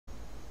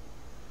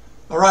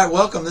Alright,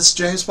 welcome. This is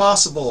James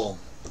Possible,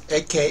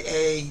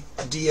 aka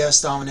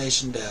DS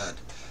Domination Dad.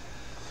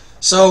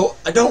 So,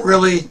 I don't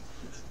really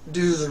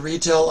do the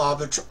retail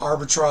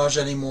arbitrage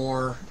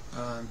anymore,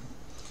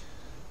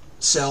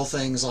 sell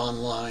things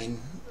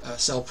online,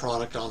 sell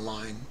product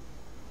online.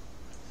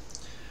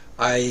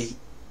 I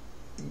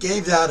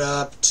gave that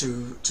up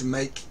to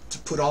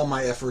put all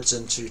my efforts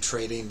into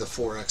trading the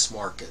forex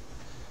market.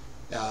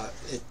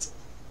 It's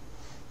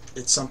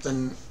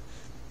something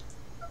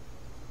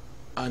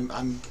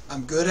I'm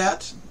good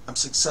at. I'm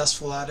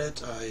successful at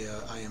it.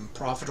 I am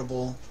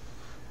profitable,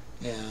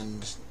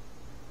 and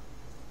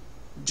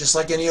just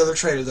like any other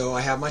trader, though,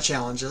 I have my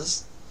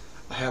challenges.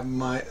 I have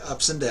my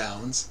ups and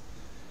downs,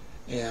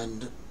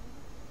 and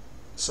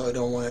so I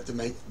don't want to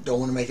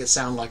make it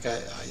sound like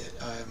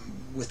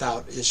I'm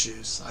without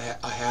issues.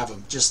 I have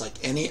them just like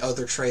any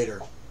other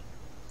trader.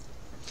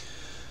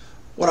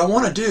 What I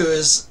want to do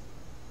is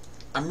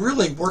I'm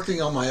really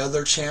working on my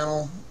other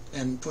channel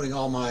and putting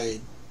all my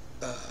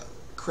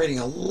creating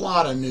a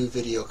lot of new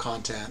video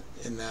content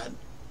in that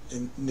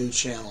new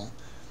channel.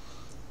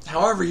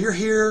 However, you're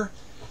here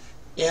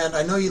and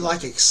I know you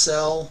like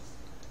Excel,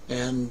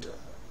 and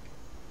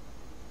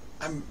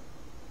I'm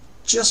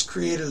just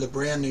created a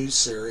brand new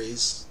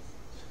series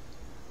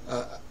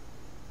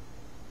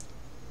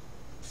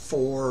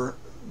for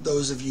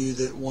those of you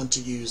that want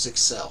to use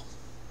Excel.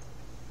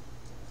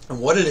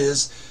 And what it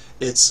is,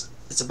 it's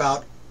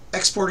about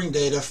exporting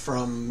data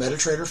from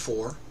MetaTrader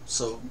 4,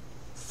 so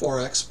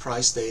forex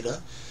price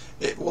data.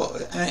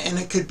 And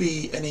it could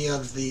be any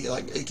of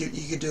the,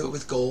 you could do it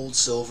with gold,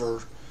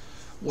 silver,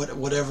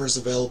 whatever is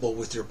available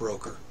with your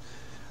broker.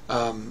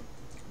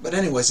 But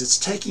anyways, it's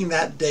taking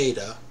that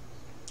data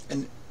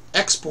and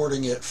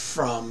exporting it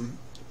from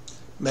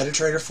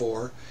MetaTrader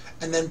 4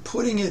 and then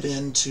putting it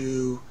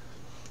into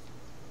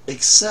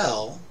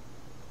Excel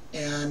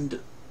and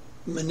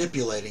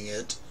manipulating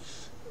it,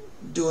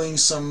 doing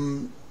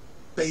some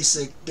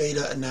basic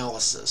data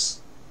analysis.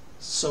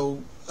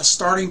 So a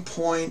starting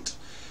point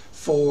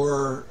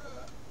for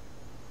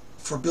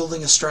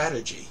building a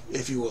strategy,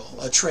 if you will,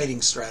 a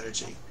trading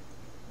strategy.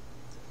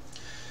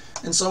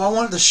 And so I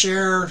wanted to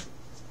share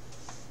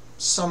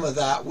some of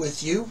that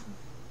with you.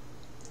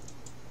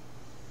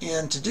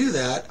 And to do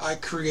that, I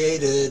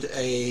created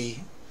a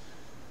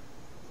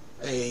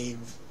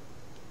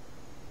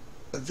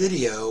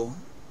video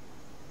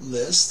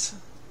list,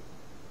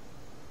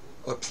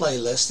 or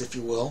playlist, if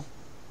you will.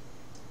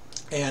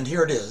 And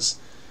here it is.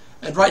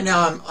 And right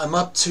now I'm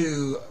up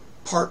to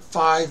part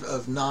 5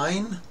 of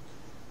 9,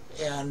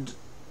 and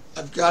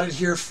I've got it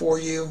here for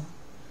you.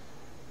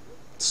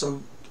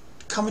 So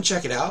come and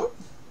check it out.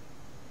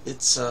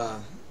 It's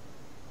I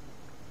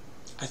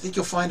think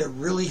you'll find it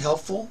really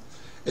helpful.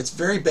 It's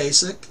very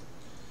basic.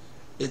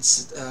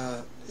 It's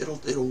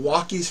it'll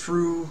walk you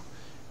through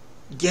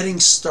getting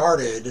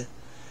started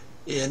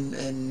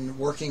in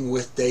working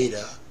with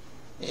data,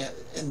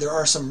 and there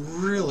are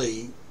some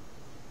really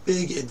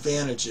big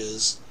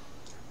advantages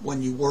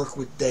when you work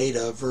with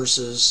data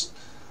versus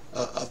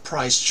a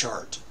price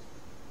chart.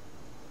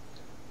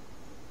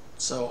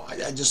 So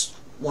I just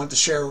wanted to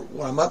share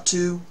what I'm up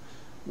to,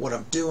 what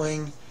I'm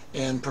doing,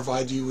 and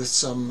provide you with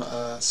some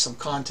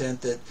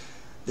content that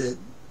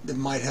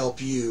might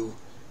help you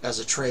as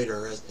a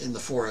trader in the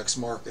forex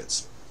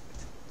markets.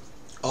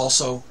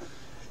 Also,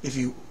 if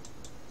you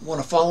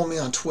want to follow me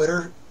on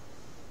Twitter,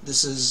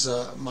 this is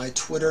my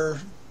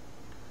Twitter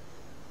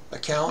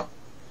account,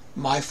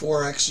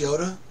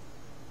 myforexyoda.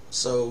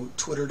 So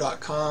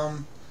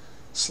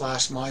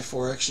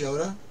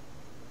twitter.com/myforexyoda.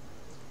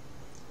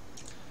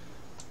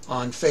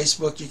 On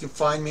Facebook you can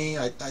find me.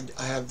 I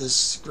have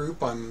this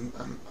group. I'm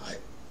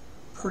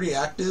pretty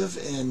active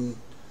in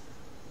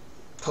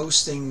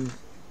posting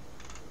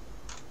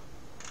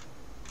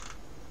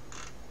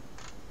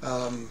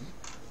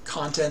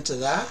content to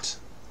that.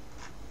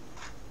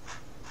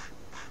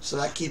 So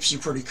that keeps you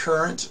pretty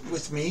current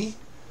with me.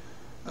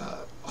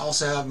 I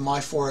also have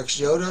My Forex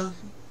Yoda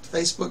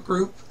Facebook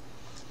group,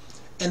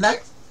 and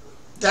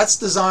that's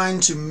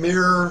designed to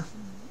mirror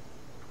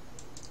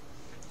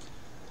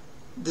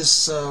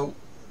this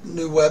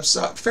new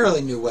website,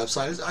 fairly new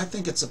website. I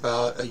think it's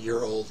about a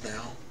year old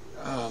now.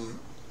 I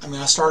mean,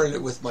 I started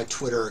it with my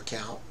Twitter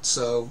account,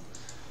 so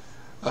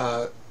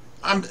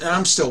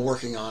I'm still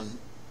working on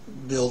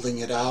building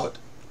it out.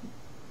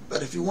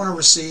 But if you want to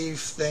receive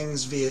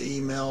things via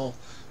email,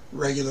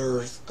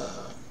 regular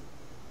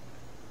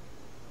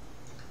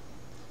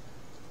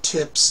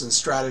tips and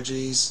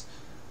strategies,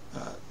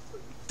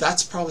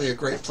 that's probably a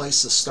great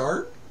place to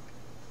start,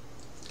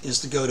 is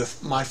to go to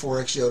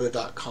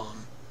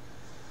myforexyoda.com.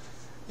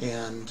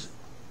 And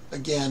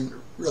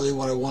again, really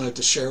what I wanted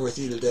to share with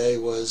you today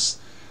was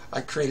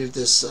I created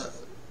this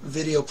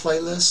video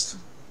playlist.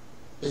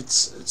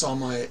 It's on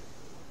my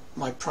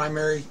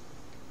primary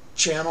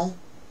channel,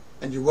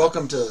 and you're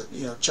welcome to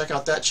check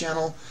out that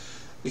channel,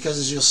 because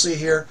as you'll see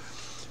here,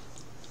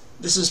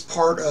 this is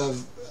part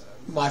of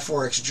my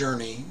forex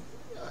journey.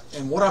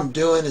 And what I'm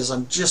doing is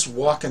I'm just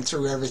walking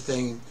through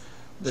everything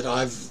that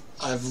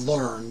I've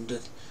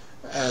learned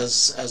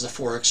as a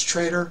forex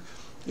trader.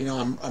 You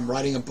know, I'm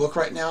writing a book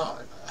right now.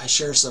 I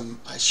share some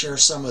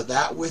of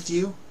that with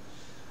you.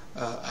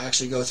 I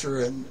actually go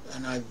through and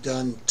I've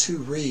done 2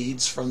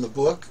 reads from the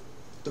book,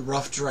 the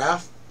rough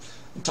draft,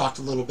 and talked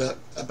a little bit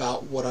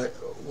about what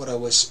I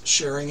was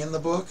sharing in the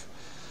book.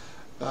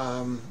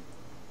 And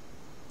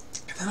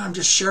then I'm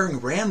just sharing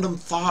random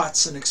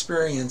thoughts and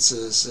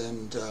experiences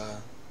and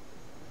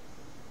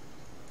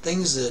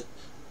things that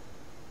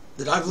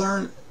I've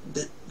learned,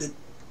 that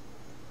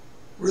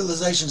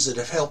realizations that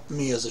have helped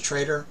me as a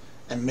trader,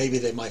 and maybe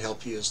they might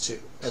help you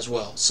as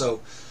well.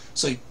 So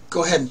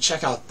go ahead and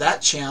check out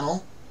that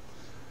channel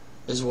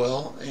as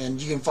well,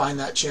 and you can find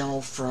that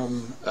channel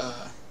from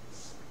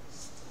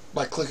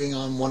by clicking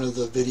on one of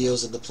the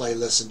videos in the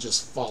playlist and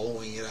just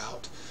following it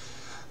out.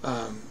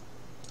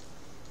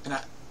 And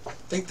I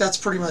think that's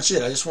pretty much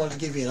it. I just wanted to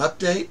give you an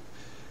update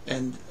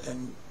and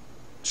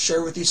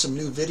share with you some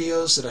new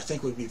videos that I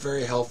think would be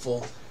very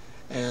helpful.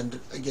 And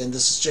again,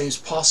 this is James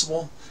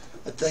Possible.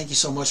 Thank you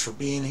so much for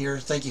being here.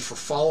 Thank you for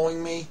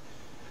following me.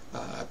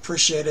 I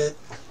appreciate it.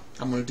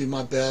 I'm going to do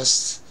my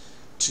best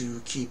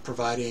to keep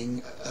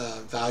providing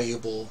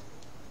valuable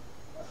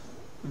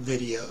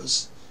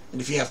videos. And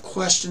if you have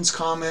questions,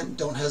 comment,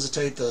 don't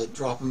hesitate to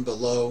drop them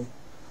below.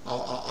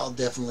 I'll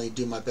definitely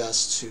do my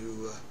best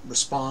to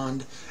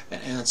respond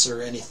and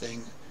answer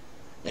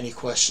any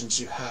questions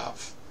you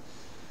have.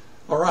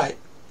 Alright,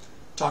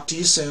 talk to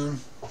you soon.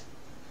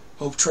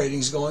 Hope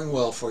trading's going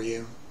well for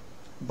you.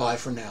 Bye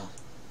for now.